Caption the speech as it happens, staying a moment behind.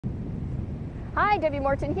Hi, Debbie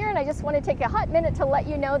Morton here, and I just want to take a hot minute to let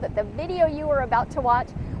you know that the video you are about to watch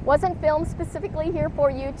wasn't filmed specifically here for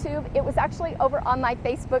YouTube. It was actually over on my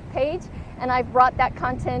Facebook page, and I've brought that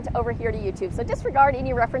content over here to YouTube. So disregard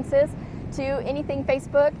any references to anything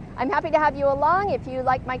Facebook. I'm happy to have you along. If you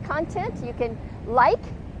like my content, you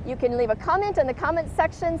can leave a comment in the comment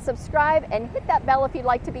section, subscribe, and hit that bell if you'd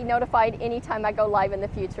like to be notified anytime I go live in the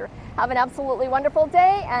future. Have an absolutely wonderful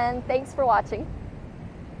day, and thanks for watching.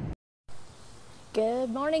 Good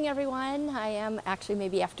morning, everyone. I am actually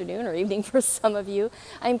maybe afternoon or evening for some of you.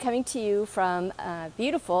 I'm coming to you from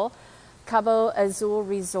beautiful Cabo Azul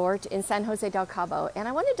Resort in San Jose del Cabo, and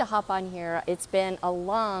I wanted to hop on here. It's been a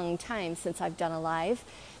long time since I've done a live.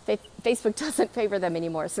 Facebook doesn't favor them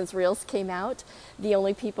anymore since Reels came out. The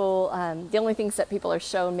only things that people are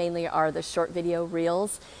shown mainly are the short video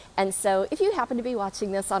Reels. And so if you happen to be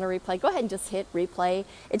watching this on a replay, go ahead and just hit replay.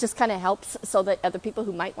 It just kind of helps so that other people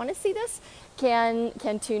who might want to see this can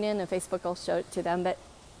tune in, and Facebook will show it to them. But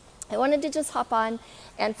I wanted to just hop on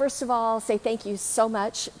and first of all say thank you so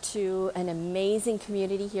much to an amazing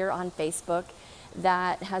community here on Facebook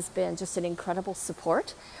that has been just an incredible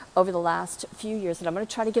support over the last few years. And I'm going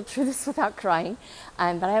to try to get through this without crying,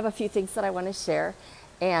 but I have a few things that I want to share.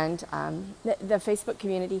 And the Facebook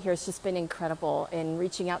community here has just been incredible in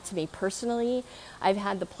reaching out to me personally. I've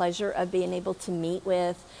had the pleasure of being able to meet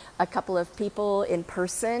with a couple of people in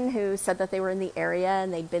person who said that they were in the area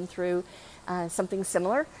and they'd been through something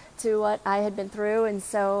similar to what I had been through. And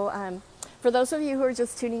so for those of you who are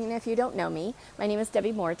just tuning in, if you don't know me, my name is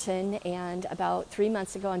Debbie Morton, and about 3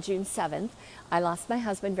 months ago on June 7th, I lost my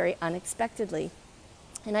husband very unexpectedly.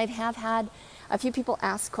 And I have had a few people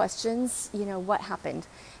ask questions, you know, what happened?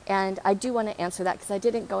 And I do want to answer that because I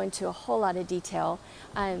didn't go into a whole lot of detail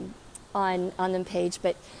on the page,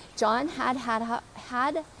 but John had a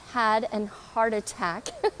heart attack.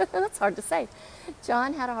 That's hard to say.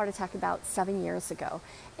 John had a heart attack about 7 years ago,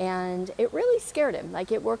 and it really scared him.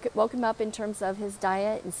 Like, it woke him up in terms of his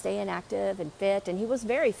diet and staying active and fit, and he was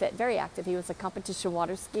very fit, very active. He was a competition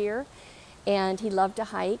water skier, and he loved to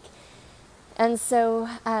hike. And so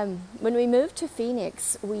when we moved to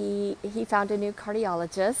Phoenix, he found a new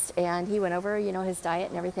cardiologist, and he went over, you know, his diet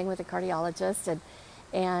and everything with a cardiologist.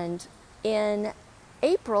 And in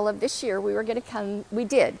April of this year, we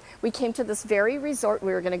came to this very resort.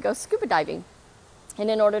 We were going to go scuba diving. And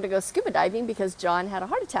in order to go scuba diving, because John had a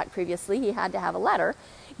heart attack previously, he had to have a letter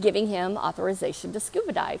giving him authorization to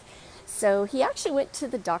scuba dive. So he actually went to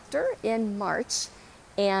the doctor in March,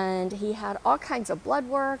 and he had all kinds of blood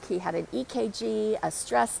work. He had an EKG, a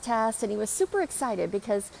stress test, and he was super excited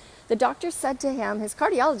because the doctor said to him, his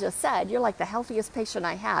cardiologist said, "You're like the healthiest patient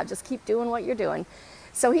I have. Just keep doing what you're doing."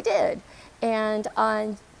 So he did. And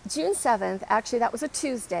on June 7th, actually that was a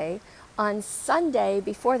Tuesday, on Sunday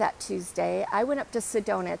before that Tuesday, I went up to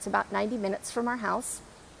Sedona. It's about 90 minutes from our house.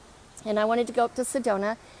 And I wanted to go up to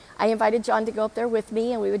Sedona. I invited John to go up there with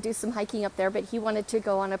me, and we would do some hiking up there, but he wanted to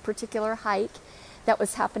go on a particular hike that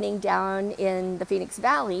was happening down in the Phoenix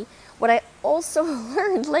Valley. What I also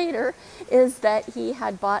learned later is that he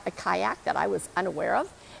had bought a kayak that I was unaware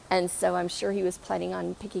of. And so I'm sure he was planning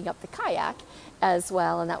on picking up the kayak as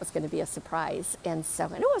well, and that was going to be a surprise. And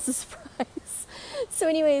it was a surprise. So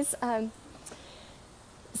anyways,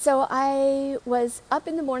 so I was up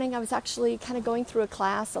in the morning. I was actually kind of going through a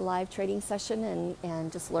class, a live trading session,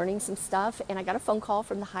 and just learning some stuff. And I got a phone call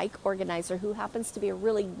from the hike organizer, who happens to be a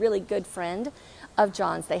really, really good friend of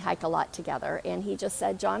John's. They hike a lot together. And he just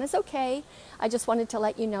said, "John is okay. I just wanted to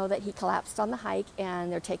let you know that he collapsed on the hike,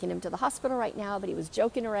 and they're taking him to the hospital right now," but he was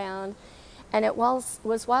joking around. And it was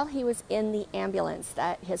while he was in the ambulance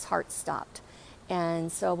that his heart stopped.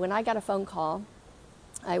 And so when I got a phone call,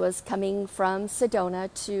 I was coming from Sedona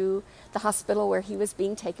to the hospital where he was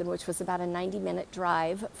being taken, which was about a 90-minute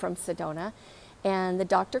drive from Sedona. And the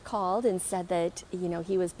doctor called and said that, you know,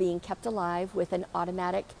 he was being kept alive with an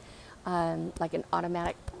automatic, I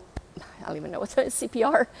don't even know what the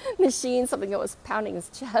CPR machine, something that was pounding his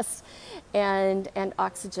chest, and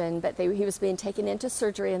oxygen. But he was being taken into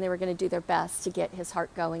surgery, and they were going to do their best to get his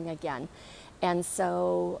heart going again. And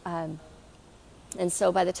so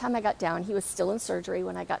by the time I got down, he was still in surgery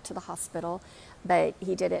when I got to the hospital, but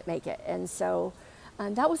he didn't make it. And so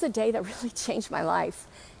that was a day that really changed my life.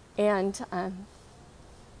 And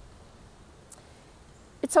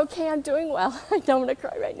it's okay, I'm doing well. I don't want to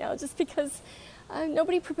cry right now, just because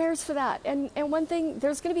nobody prepares for that. And one thing,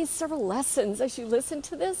 there's going to be several lessons as you listen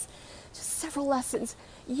to this, just several lessons.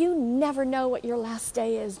 You never know what your last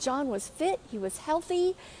day is. John was fit, he was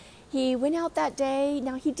healthy. He went out that day.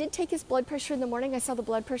 Now, he did take his blood pressure in the morning. I saw the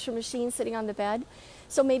blood pressure machine sitting on the bed.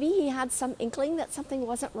 So maybe he had some inkling that something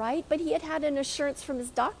wasn't right, but he had had an assurance from his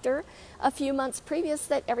doctor a few months previous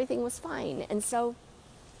that everything was fine. And so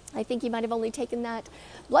I think he might have only taken that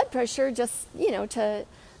blood pressure just, to,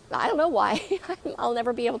 I don't know why. I'll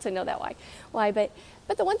never be able to know that why. But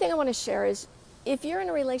the one thing I want to share is, if you're in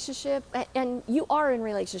a relationship, and you are in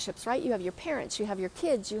relationships, right? You have your parents, you have your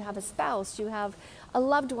kids, you have a spouse, you have a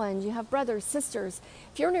loved one, you have brothers, sisters.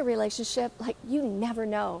 If you're in a relationship, like, you never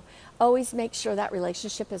know. Always make sure that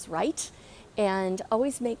relationship is right, and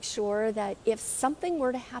always make sure that if something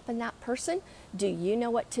were to happen to that person, do you know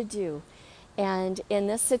what to do? And in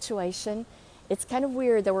this situation, it's kind of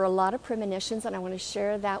weird. There were a lot of premonitions, and I want to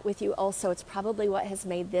share that with you also. It's probably what has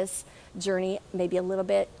made this journey maybe a little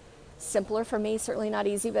bit simpler for me, certainly not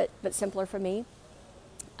easy, but simpler for me.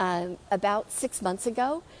 About 6 months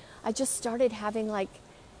ago, I just started having, like,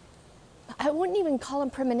 I wouldn't even call them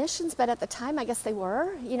premonitions, but at the time, I guess they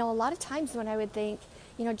were. A lot of times when I would think,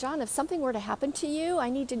 John, if something were to happen to you, I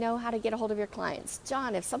need to know how to get a hold of your clients.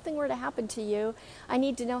 John, if something were to happen to you, I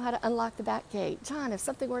need to know how to unlock the back gate. John, if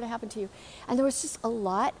something were to happen to you. And there was just a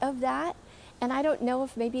lot of that. And I don't know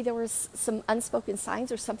if maybe there was some unspoken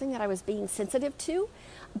signs or something that I was being sensitive to,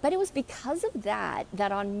 but it was because of that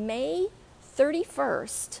on May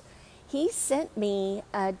 31st, he sent me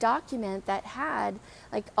a document that had,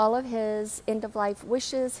 like, all of his end-of-life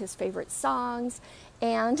wishes, his favorite songs,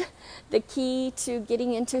 and the key to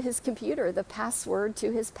getting into his computer, the password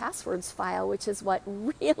to his passwords file, which is what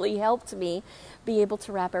really helped me be able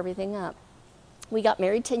to wrap everything up. We got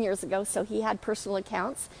married 10 years ago, so he had personal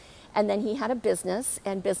accounts. And then he had a business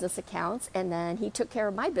and business accounts, and then he took care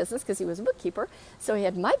of my business because he was a bookkeeper. So he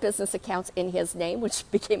had my business accounts in his name, which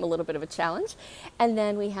became a little bit of a challenge. And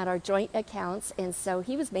then we had our joint accounts, and so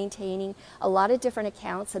he was maintaining a lot of different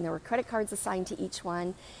accounts, and there were credit cards assigned to each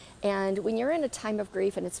one. And when you're in a time of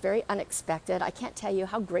grief and it's very unexpected, I can't tell you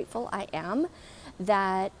how grateful I am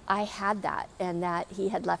that I had that and that he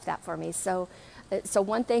had left that for me. So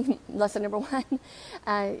one thing, lesson number one,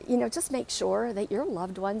 just make sure that your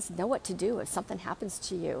loved ones know what to do if something happens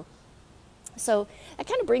to you. So that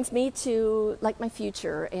kind of brings me to, like, my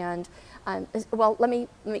future. And let me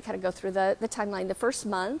kind of go through the timeline. The first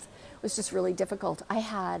month was just really difficult. I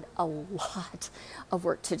had a lot of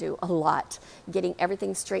work to do, a lot. Getting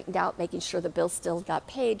everything straightened out, making sure the bills still got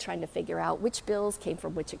paid, trying to figure out which bills came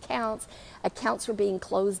from which accounts. Accounts were being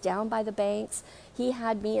closed down by the banks. He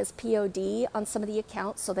had me as POD on some of the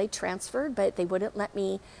accounts, so they transferred, but they wouldn't let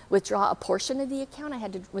me withdraw a portion of the account. I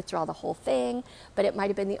had to withdraw the whole thing, but it might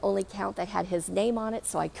have been the only account that had his name on it,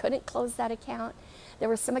 so I couldn't close that account. There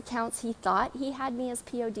were some accounts he thought he had me as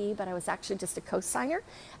POD, but I was actually just a co-signer,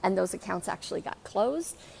 and those accounts actually got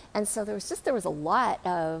closed. And so there was a lot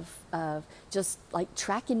of just, like,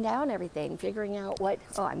 tracking down everything, figuring out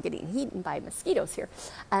I'm getting eaten by mosquitoes here.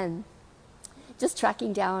 Just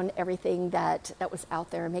tracking down everything that was out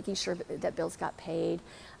there and making sure that bills got paid.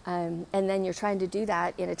 And then you're trying to do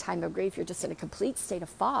that in a time of grief. You're just in a complete state of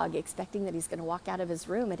fog, expecting that he's going to walk out of his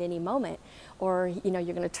room at any moment, or you're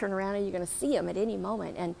going to turn around and you're going to see him at any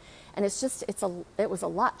moment. And it was a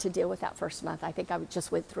lot to deal with that first month. I think I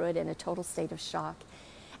just went through it in a total state of shock.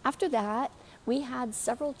 After that, we had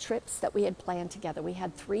several trips that we had planned together. We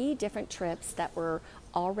had 3 different trips that were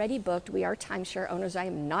already booked. We are timeshare owners. I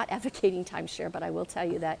am not advocating timeshare, but I will tell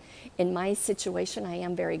you that in my situation, I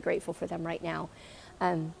am very grateful for them right now.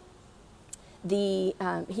 He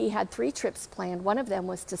had 3 trips planned. One of them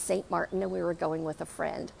was to St. Morton, and we were going with a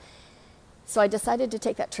friend. So I decided to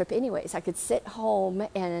take that trip anyways. I could sit home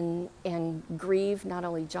and grieve not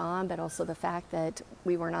only John, but also the fact that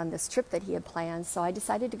we weren't on this trip that he had planned. So I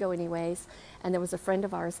decided to go anyways. And there was a friend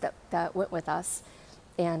of ours that went with us,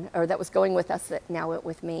 or that was going with us, that now went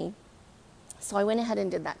with me. So I went ahead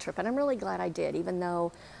and did that trip, and I'm really glad I did, even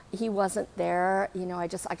though he wasn't there.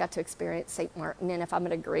 I got to experience St. Morton, and if I'm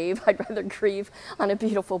going to grieve, I'd rather grieve on a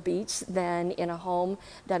beautiful beach than in a home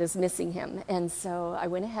that is missing him. And so I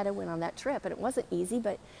went ahead and went on that trip, and it wasn't easy,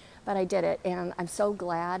 but I did it, and I'm so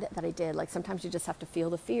glad that I did. Like, sometimes you just have to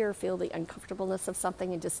feel the fear, feel the uncomfortableness of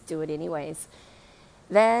something, and just do it anyways.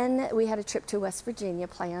 Then we had a trip to West Virginia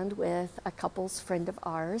planned with a couple's friend of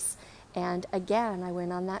ours. And again, I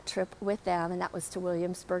went on that trip with them, and that was to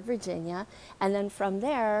Williamsburg, Virginia. And then from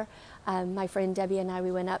there, my friend Debbie and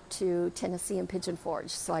we went up to Tennessee and Pigeon Forge.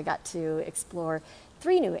 So I got to explore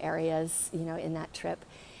 3 new areas, in that trip.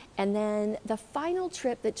 And then the final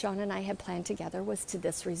trip that John and I had planned together was to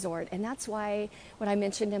this resort. And that's why, what I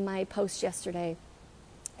mentioned in my post yesterday,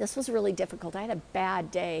 this was really difficult. I had a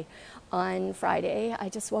bad day on Friday. I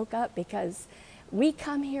just woke up because we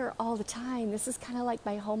come here all the time. This is kind of like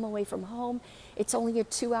my home away from home. It's only a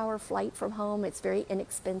 2-hour flight from home. It's very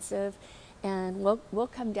inexpensive. And we'll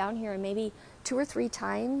come down here and maybe 2 or 3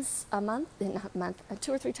 times a month, not a month,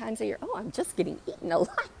 2 or 3 times a year. Oh, I'm just getting eaten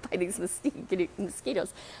alive by these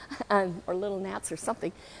mosquitoes or little gnats or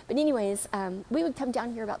something. But anyways, we would come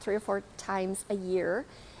down here about 3 or 4 times a year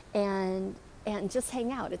and just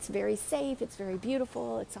hang out. It's very safe. It's very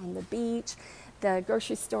beautiful. It's on the beach. The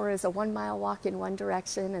grocery store is a 1-mile walk in one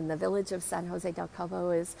direction, and the village of San Jose del Cabo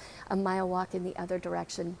is a mile walk in the other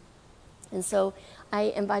direction. And so I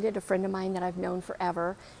invited a friend of mine that I've known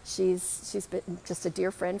forever. She's been just a dear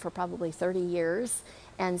friend for probably 30 years.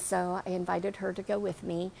 And so I invited her to go with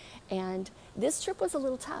me. And this trip was a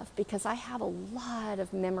little tough because I have a lot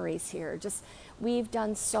of memories here. We've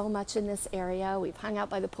done so much in this area. We've hung out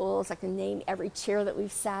by the pools. I can name every chair that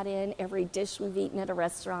we've sat in, every dish we've eaten at a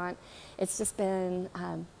restaurant. It's just been,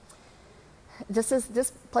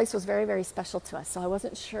 this place was very, very special to us. So I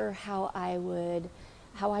wasn't sure how I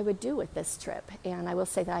would do with this trip. And I will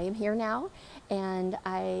say that I am here now, and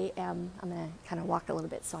I'm gonna kind of walk a little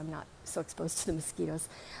bit so I'm not so exposed to the mosquitoes.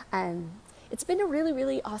 It's been a really,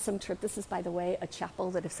 really awesome trip. This is, by the way, a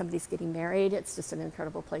chapel that if somebody's getting married, it's just an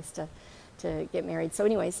incredible place to get married. So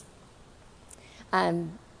anyways,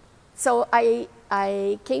 so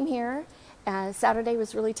I came here. Saturday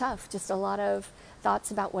was really tough. Just a lot of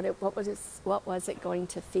thoughts about what was it going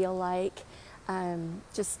to feel like.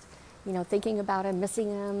 Just, you know, thinking about him, missing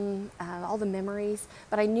him, all the memories.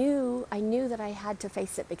 But I knew that I had to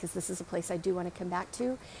face it because this is a place I do want to come back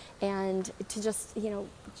to, and to just, you know,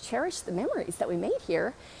 cherish the memories that we made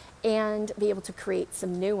here and be able to create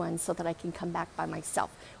some new ones so that I can come back by myself,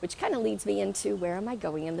 which kind of leads me into where am I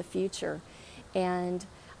going in the future. And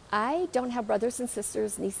I don't have brothers and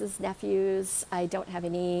sisters, nieces, nephews. I don't have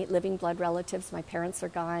any living blood relatives. My parents are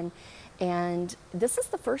gone. And this is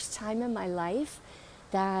the first time in my life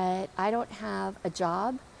that I don't have a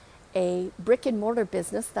job, a brick and mortar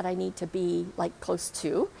business that I need to be like close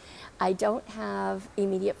to. I don't have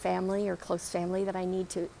immediate family or close family that I need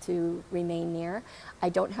to remain near. I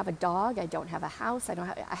don't have a dog. I don't have a house. I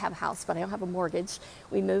have a house, but I don't have a mortgage.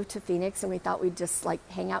 We moved to Phoenix and we thought we'd just like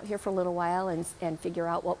hang out here for a little while and figure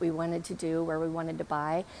out what we wanted to do, where we wanted to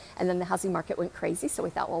buy. And then the housing market went crazy. So we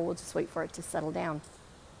thought, well, we'll just wait for it to settle down.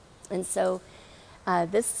 And so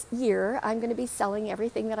this year, I'm going to be selling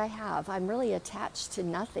everything that I have. I'm really attached to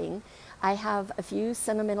nothing. I have a few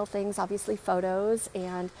sentimental things, obviously photos,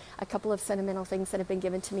 and a couple of sentimental things that have been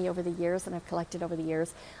given to me over the years and I've collected over the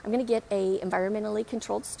years. I'm going to get a environmentally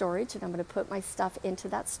controlled storage, and I'm going to put my stuff into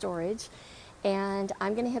that storage, and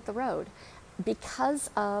I'm going to hit the road.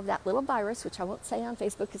 Because of that little virus, which I won't say on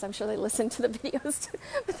Facebook because I'm sure they listen to the videos,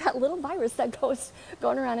 but that little virus that goes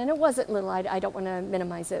going around, and it wasn't little, I don't want to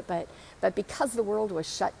minimize it, but because the world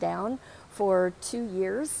was shut down for 2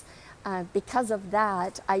 years, because of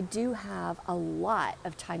that, I do have a lot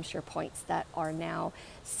of timeshare points that are now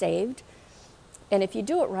saved. And if you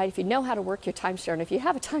do it right, if you know how to work your timeshare, and if you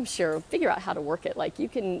have a timeshare, figure out how to work it. Like you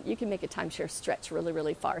can make a timeshare stretch really,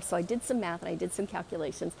 really far. So I did some math and I did some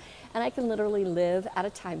calculations, and I can literally live out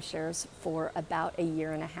of timeshares for about 1.5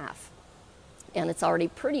 years. And it's already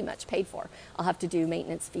pretty much paid for. I'll have to do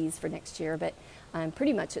maintenance fees for next year, but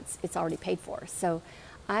pretty much it's already paid for. So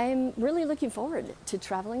I'm really looking forward to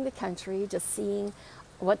traveling the country, just seeing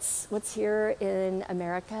what's here in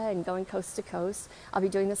America and going coast to coast. I'll be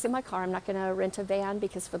doing this in my car. I'm not going to rent a van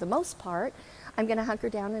because for the most part, I'm going to hunker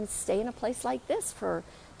down and stay in a place like this for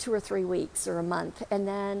 2 or 3 weeks or a month, and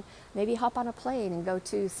then maybe hop on a plane and go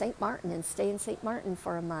to St. Martin and stay in St. Martin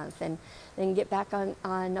for a month, and then get back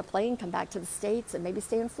on a plane, come back to the States, and maybe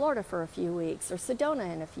stay in Florida for a few weeks or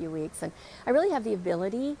Sedona in a few weeks. And I really have the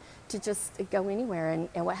ability to just go anywhere.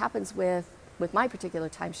 And what happens with my particular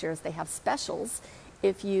timeshare is they have specials.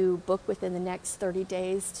 If you book within the next 30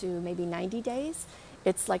 days to maybe 90 days,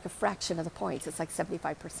 it's like a fraction of the points. It's like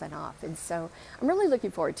 75% off. And so I'm really looking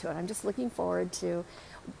forward to it. I'm just looking forward to,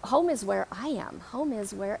 home is where I am. Home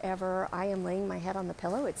is wherever I am laying my head on the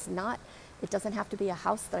pillow. It doesn't have to be a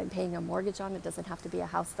house that I'm paying a mortgage on. It doesn't have to be a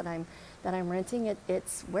house that I'm renting.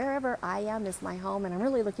 It's wherever I am is my home. And I'm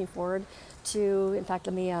really looking forward to, in fact,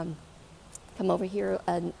 let me come over here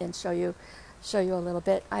and show you a little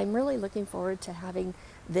bit. I'm really looking forward to having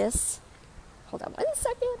this. Hold on 1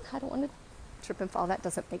 second. I don't want to trip and fall. That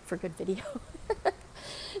doesn't make for good video.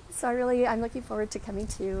 So I'm looking forward to coming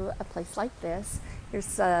to a place like this.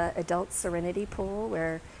 Here's an adult serenity pool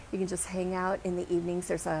where you can just hang out in the evenings.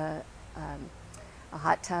 There's a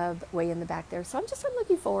hot tub way in the back there. So I'm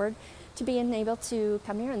looking forward to being able to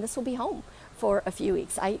come here, and this will be home for a few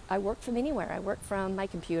weeks. I work from anywhere. I work from my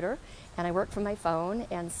computer and I work from my phone,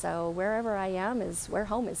 and so wherever I am is where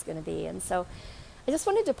home is going to be. And so I just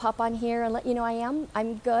wanted to pop on here and let you know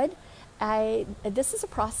I'm good. This is a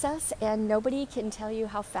process, and nobody can tell you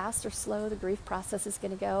how fast or slow the grief process is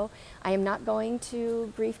going to go. I am not going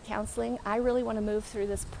to grief counseling. I really want to move through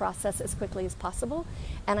this process as quickly as possible,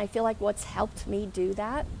 and I feel like what's helped me do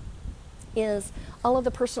that is all of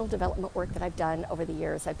the personal development work that I've done over the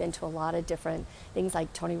years. I've been to a lot of different things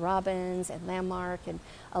like Tony Robbins and Landmark, and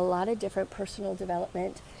a lot of different personal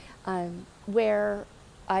development where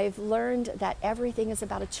I've learned that everything is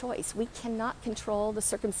about a choice. We cannot control the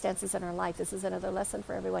circumstances in our life. This is another lesson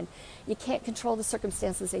for everyone. You can't control the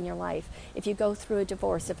circumstances in your life. If you go through a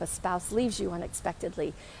divorce, if a spouse leaves you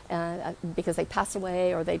unexpectedly because they pass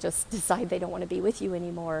away, or they just decide they don't want to be with you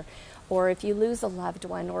anymore, or if you lose a loved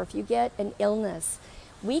one, or if you get an illness,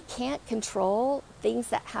 we can't control things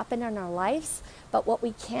that happen in our lives, but what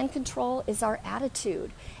we can control is our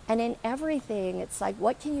attitude. And in everything, it's like,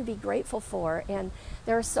 what can you be grateful for? And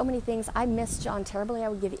there are so many things. I miss John terribly. I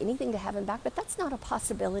would give anything to have him back, but that's not a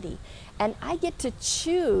possibility. And I get to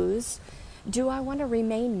choose, do I want to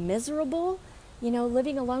remain miserable,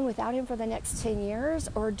 living alone without him for the next 10 years?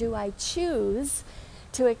 Or do I choose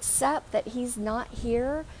to accept that he's not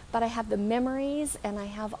here, but I have the memories and I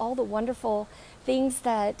have all the wonderful things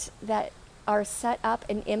that are set up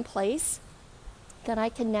and in place, that I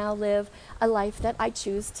can now live a life that I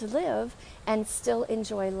choose to live and still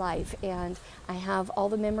enjoy life. And I have all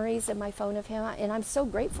the memories in my phone of him, and I'm so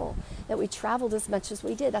grateful that we traveled as much as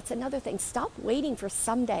we did. That's another thing. Stop waiting for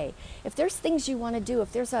someday. If there's things you want to do,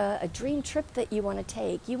 if there's a dream trip that you want to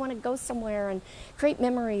take, you want to go somewhere and create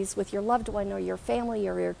memories with your loved one or your family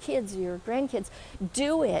or your kids or your grandkids,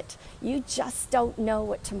 do it. You just don't know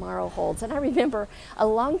what tomorrow holds. And I remember a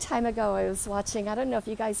long time ago I was watching, I don't know if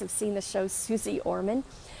you guys have seen the show Susie Orman,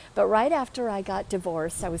 but right after I got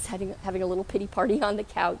divorced, I was having a little pity party on the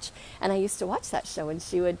couch, and I used to watch that show, and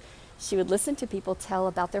she would listen to people tell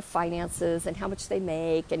about their finances and how much they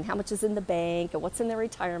make and how much is in the bank and what's in their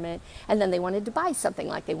retirement, and then they wanted to buy something,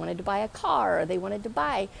 like they wanted to buy a car, or they wanted to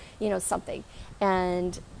buy, something.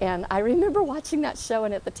 And I remember watching that show,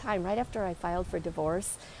 and at the time, right after I filed for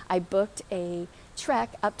divorce, I booked a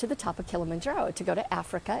trek up to the top of Kilimanjaro to go to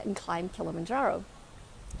Africa and climb Kilimanjaro.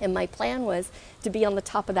 And my plan was to be on the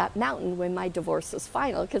top of that mountain when my divorce was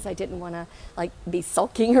final, because I didn't want to be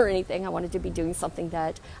sulking or anything. I wanted to be doing something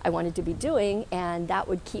that I wanted to be doing, and that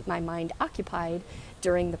would keep my mind occupied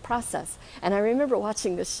during the process. And I remember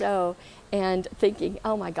watching the show and thinking,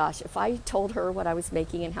 oh my gosh, if I told her what I was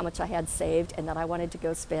making and how much I had saved, and that I wanted to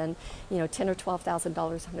go spend, $10,000 or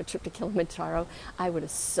 $12,000 on a trip to Kilimanjaro, I would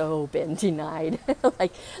have so been denied,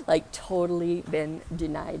 like totally been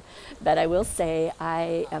denied. But I will say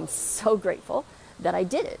I am so grateful that I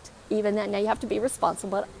did it. Even then, now you have to be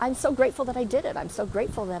responsible, but I'm so grateful that I did it. I'm so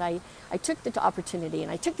grateful that I took the opportunity and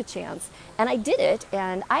I took the chance and I did it,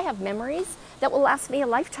 and I have memories that will last me a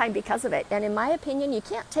lifetime because of it. And in my opinion, you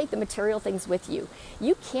can't take the material things with you.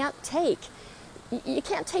 You can't take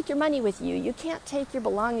your money with you. You can't take your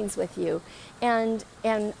belongings with you. And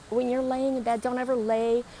when you're laying in bed, don't ever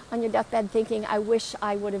lay on your deathbed thinking, I wish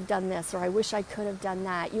I would have done this, or I wish I could have done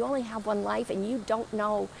that. You only have one life, and you don't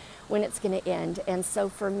know when it's going to end. And so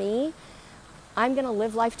for me, I'm going to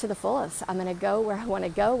live life to the fullest. I'm going to go where I want to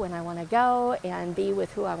go, when I want to go, and be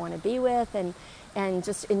with who I want to be with, and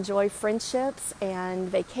just enjoy friendships and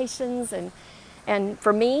vacations. And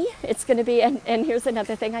for me, it's going to be, and here's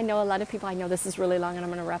another thing. I know a lot of people, I know this is really long, and I'm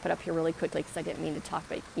going to wrap it up here really quickly because I didn't mean to talk,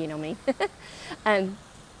 but you know me. And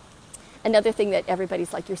another thing that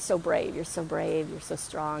everybody's like, you're so brave, you're so brave, you're so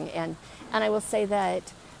strong. And I will say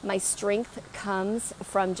that my strength comes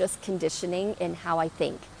from just conditioning in how I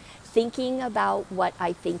think. Thinking about what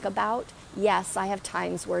I think about. Yes, I have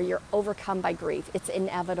times where you're overcome by grief. It's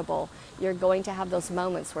inevitable. You're going to have those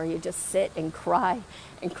moments where you just sit and cry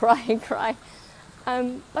and cry and cry.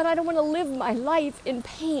 But I don't want to live my life in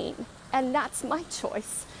pain, and that's my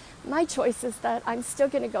choice. My choice is that I'm still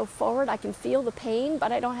going to go forward. I can feel the pain,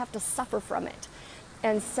 but I don't have to suffer from it.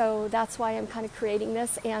 And so that's why I'm kind of creating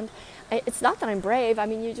this. And it's not that I'm brave. I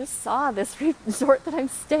mean, you just saw this resort that I'm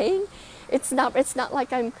staying. It's not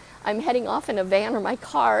like I'm heading off in a van or my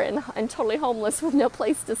car and I'm totally homeless with no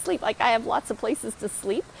place to sleep. Like, I have lots of places to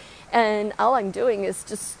sleep, and all I'm doing is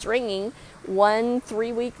just stringing 1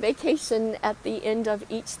 3-week vacation at the end of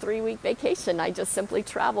each 3-week vacation. I just simply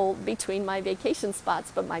travel between my vacation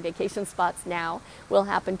spots, but my vacation spots now will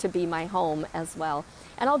happen to be my home as well.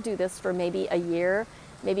 And I'll do this for maybe a year,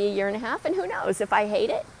 maybe a year and a half, and who knows, if I hate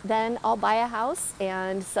it, then I'll buy a house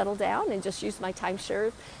and settle down and just use my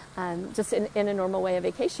timeshare just in a normal way of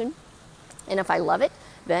vacation. And if I love it,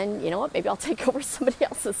 then you know what, maybe I'll take over somebody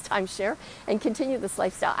else's timeshare and continue this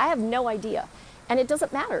lifestyle. I have no idea, and it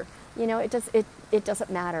doesn't matter. You know, it doesn't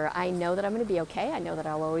matter. I know that I'm going to be okay. I know that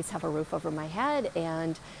I'll always have a roof over my head,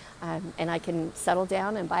 and I can settle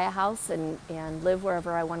down and buy a house and live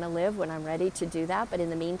wherever I want to live when I'm ready to do that. But in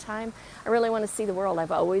the meantime, I really want to see the world.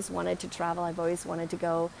 I've always wanted to travel. I've always wanted to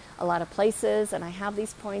go a lot of places, and I have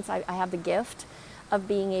these points. I have the gift of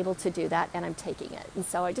being able to do that, and I'm taking it. And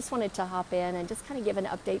so I just wanted to hop in and just kind of give an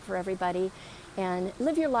update for everybody and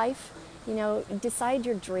live your life. You know, decide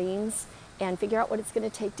your dreams and figure out what it's going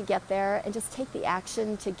to take to get there, and just take the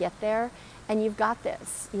action to get there. And you've got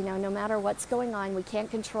this. You know, no matter what's going on, we can't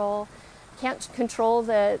control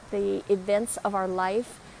the events of our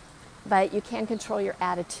life, but you can control your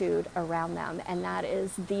attitude around them, and that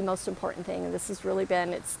is the most important thing. And this has really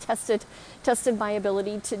been, it's tested my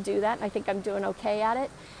ability to do that, and I think I'm doing okay at it.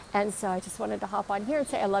 And so I just wanted to hop on here and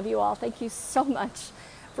say I love you all. Thank you so much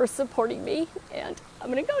for supporting me, and I'm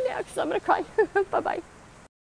gonna go now because I'm gonna cry. Bye-bye.